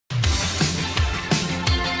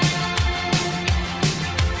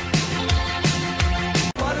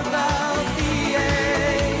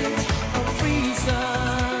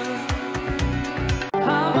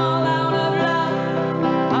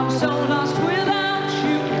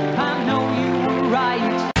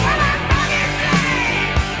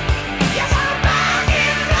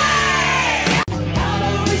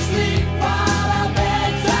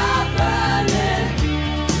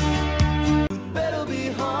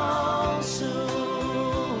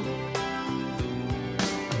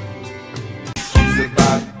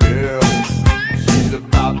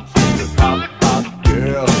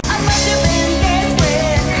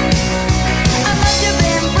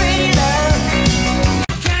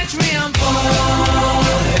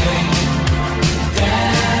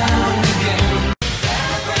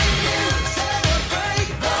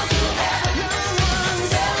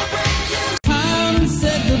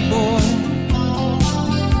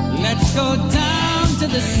let's go down to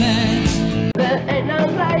the sand. There ain't no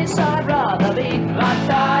place I'd rather be.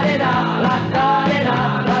 La-da-di-da,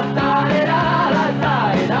 la-da-di-da, la-da-di-da,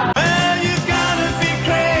 la-da-di-da. Well, you gotta be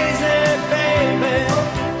crazy, baby,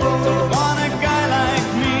 to want a guy like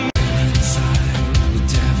me. The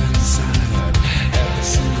devil inside, every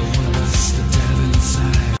single one of us, the devil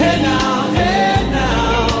inside. Hey now,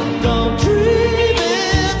 don't dream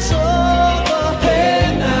it's over.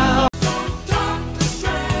 Hey now. Don't talk to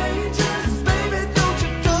strangers, baby, don't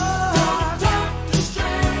you talk to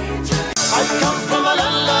strangers. I come from a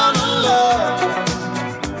land of love.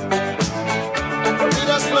 We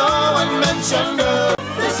just know and mention love.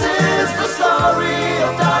 This is the story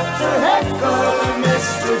of Dr. Heckyll and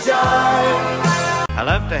Mr. Jive. I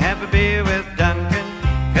love to have a beer with Duncan,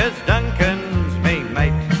 'cause Duncan's me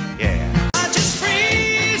mate, yeah. I just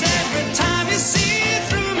freeze every time you see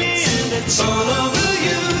through me, and it's all over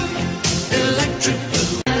you, electric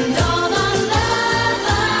blue. And all the love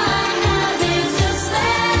I have is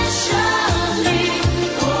especially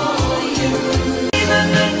for you. Even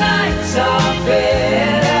the nights are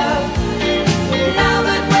better now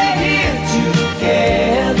that we're here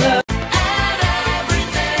together. And every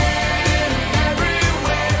day,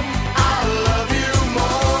 everywhere, I love you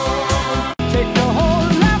more. Take the whole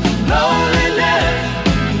life of loneliness,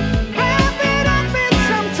 wrap it up in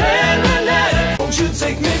some tenderness. Won't you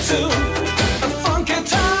take me to a funky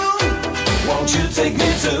town? Won't you take me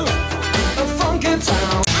to a funky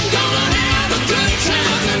town? I'm gonna have a good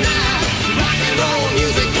time tonight. Rock and roll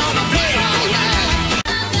music gonna play all night.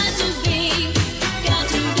 I've got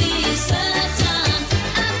to be certain.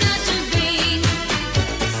 I've got to be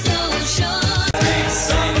so sure. Great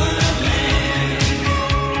Southern land,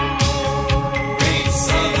 great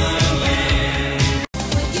Southern land.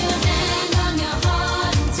 Put your hand on your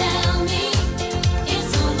heart and tell me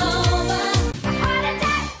it's all over. A heart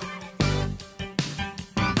attack.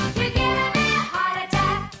 You're giving me a heart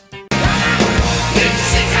attack.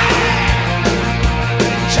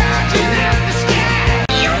 Charging at the sky.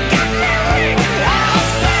 You got me ringing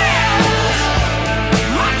house bells.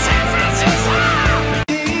 My temperature's high.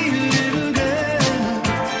 Little girl,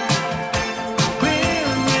 where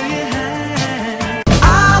will you hide?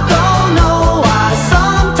 I don't know why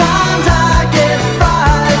sometimes I get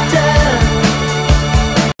frightened.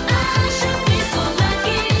 I should be so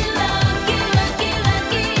lucky, lucky, lucky,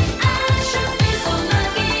 lucky. I should be so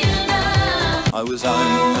lucky enough. I was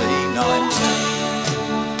only 19.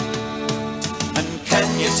 And can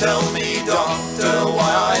you tell me, doctor,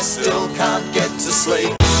 why I still can't get to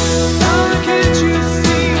sleep? How can't you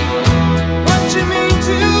see what you mean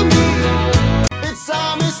to me? It's a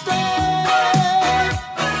mistake.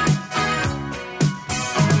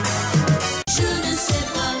 Shouldn't say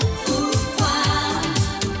but pourquoi.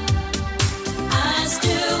 I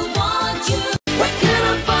still want you. Where can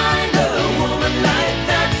I find a woman like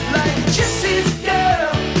that, like Jesse's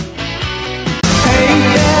girl? Hey,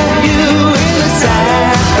 yeah, you in the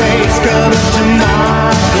sad face, come to my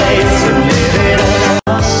place and live it up.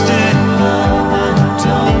 Lost in love and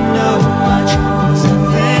don't know much. Wasn't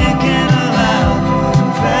thinking aloud,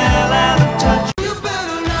 fell out of touch. You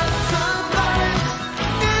better love somebody.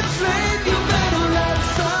 It's late, you better love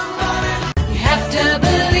somebody. You have to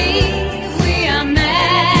believe we are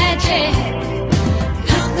magic.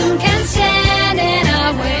 Nothing can stand in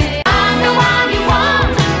our way. I'm the one you want.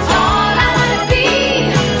 It's all I wanna be.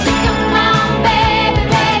 So come on, baby,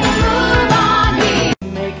 baby, move on me.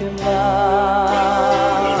 Making love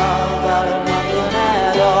out of nothing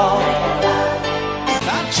at all.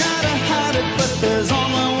 I try to hide it, but there's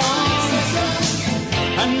only one,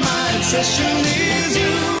 and my obsession is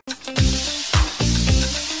you.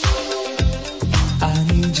 I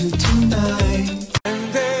need you tonight, and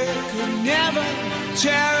they could never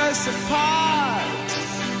tear us apart.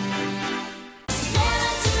 It's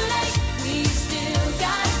never too late. We still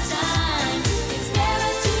got time. It's never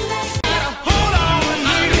too late. Hold on,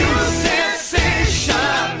 a new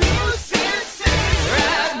sensation,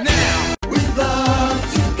 right now. With love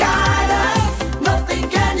to guide us, nothing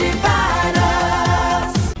can divide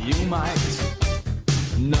us. You might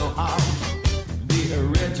know of the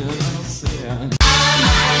original sin.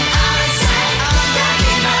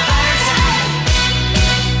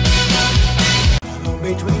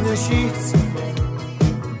 Between the sheets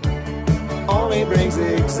only brings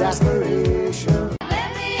exasperation. Let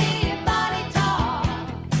me hear your body talk.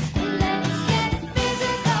 Let's get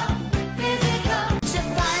physical, physical. It's a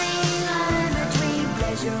fine line between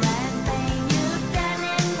pleasure and pain. You've done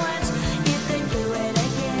it once, you can do it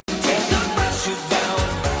again. Take the brush down,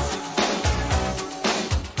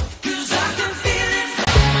 'cause I can feel it.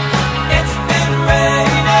 It's been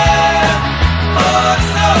raining.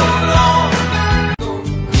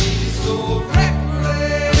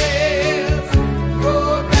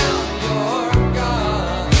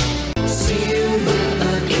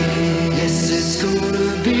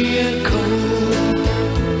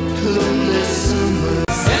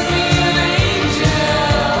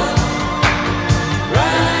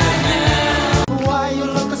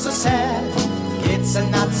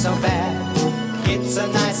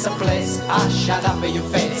 your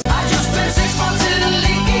face. I just spent 6 months in a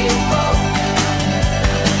leaky boat.